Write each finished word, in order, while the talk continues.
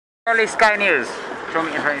Burley Sky News. Show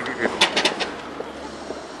me in front of you people.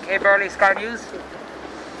 Okay, Burley Sky News.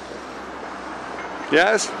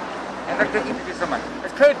 Yes? I'd like to interview someone.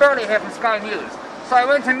 It's Kate Burley here from Sky News. So I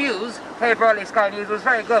went to Muse, Kate Burley Sky News was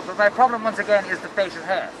very good, but my problem once again is the facial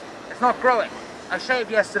hair. It's not growing. I shaved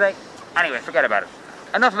yesterday. Anyway, forget about it.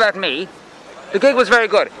 Enough about me. The gig was very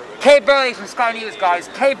good. Kate Burley from Sky News, guys.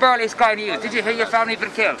 Kate Burley Sky News. Did you hear your family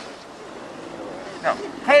been killed? No.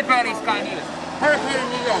 Kate Burley Sky News. Hurricane in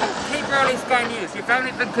New York. Kate Burley Sky News. Your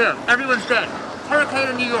family's been killed. Everyone's dead. Hurricane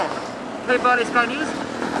in New York. Kate Burley Sky News.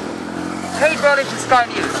 Kate Burley from Sky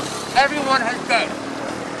News. Everyone has dead.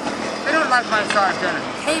 They don't like my stars, Dennis.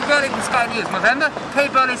 Kate Burley from Sky News. November. Kate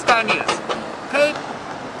Burley Sky News. Kate.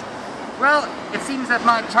 Well, it seems that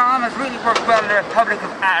my charm has really worked well in the Republic of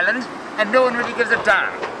Ireland, and no one really gives a damn.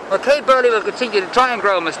 Well, Kate Burley will continue to try and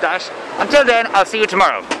grow a moustache. Until then, I'll see you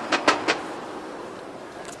tomorrow.